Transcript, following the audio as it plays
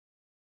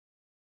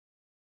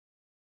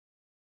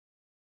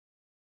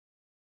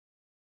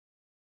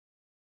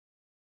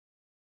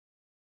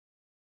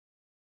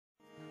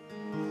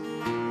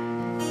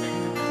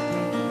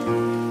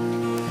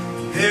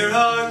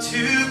are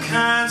two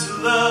kinds of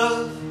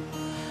love,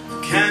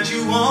 the kind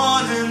you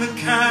want and the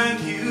kind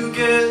you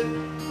get.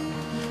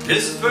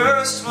 There's the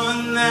first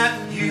one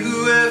that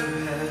you ever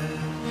had,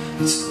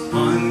 it's the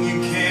one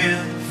you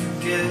can't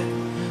forget,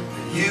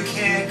 and you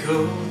can't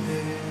go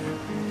there.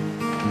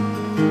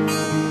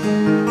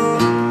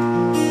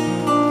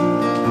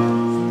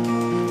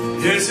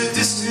 There's a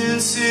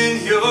distance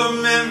in your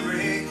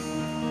memory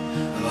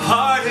of a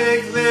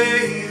heartache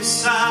laid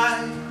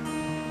aside,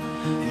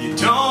 and you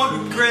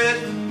don't regret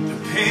the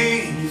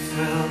pain you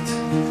felt,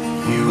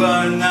 and you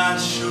are not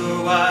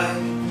sure why,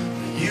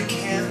 but you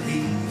can't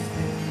leave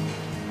there.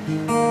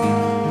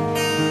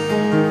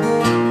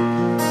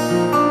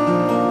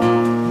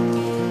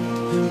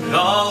 But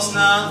all's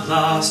not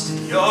lost,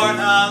 and you're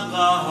not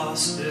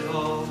lost at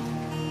all.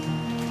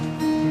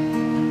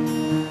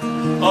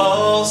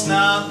 All's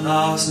not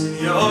lost, and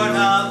you're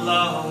not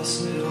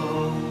lost at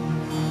all.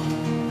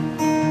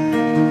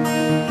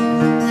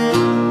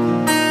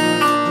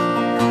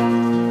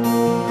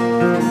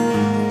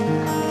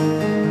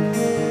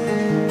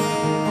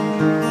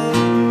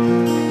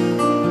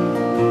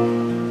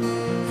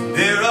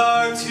 There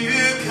are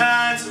two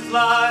kinds of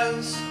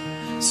lies,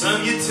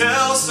 some you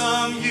tell,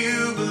 some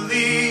you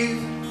believe.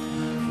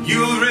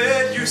 You'll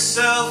rid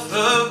yourself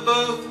of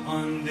both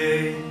one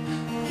day,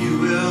 you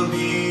will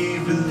be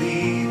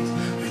relieved,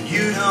 but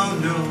you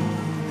don't know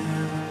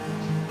now.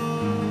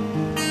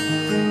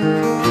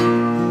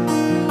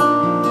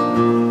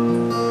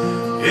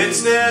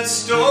 It's that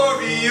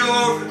story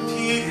you're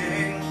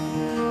repeating,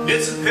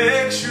 it's a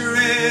picture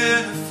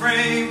in a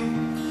frame.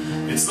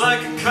 It's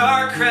like a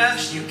car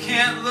crash, you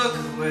can't look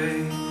away,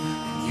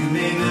 and you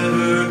may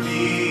never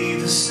be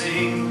the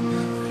same,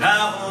 but I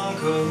won't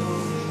go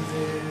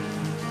there.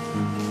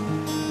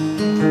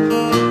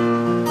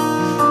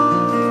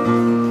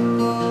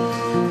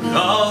 But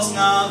all's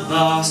not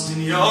lost,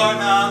 and you're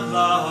not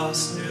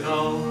lost at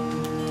all.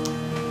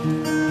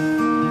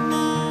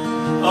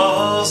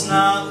 All's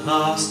not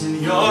lost,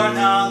 and you're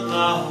not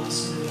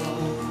lost at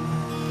all.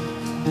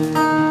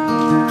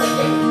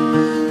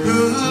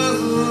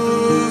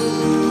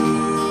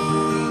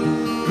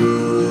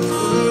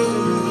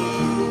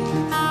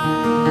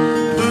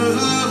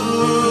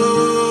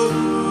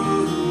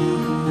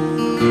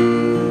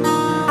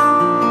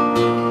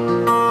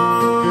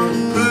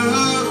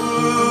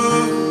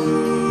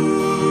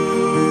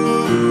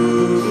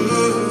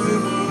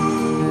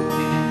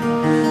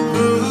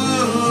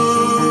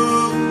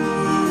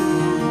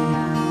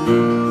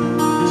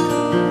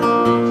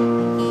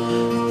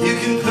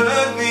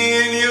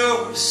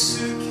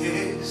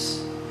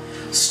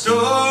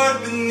 Stored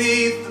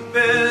beneath the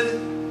bed,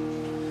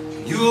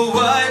 you'll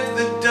wipe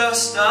the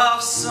dust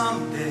off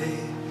someday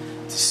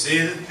to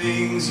say the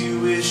things you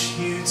wish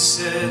you'd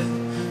said,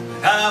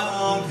 but I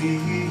won't be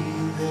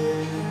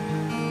there.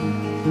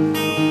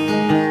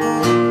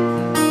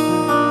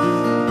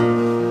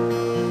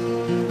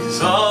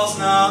 'Cause all's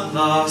not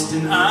lost,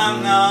 and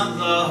I'm not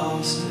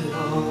lost at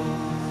all.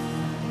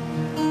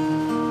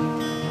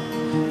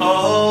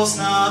 All's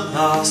not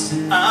lost,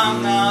 and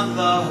I'm not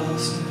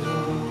lost at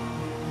all.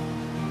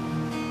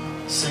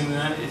 Sing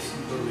that if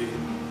you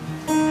believe.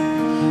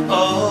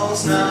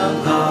 All's not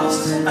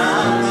lost, and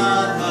I'm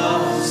not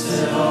lost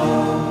at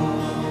all.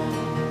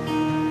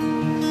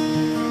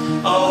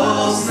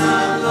 All's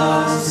not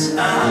lost, and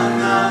I'm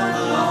not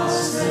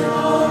lost at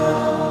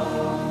all.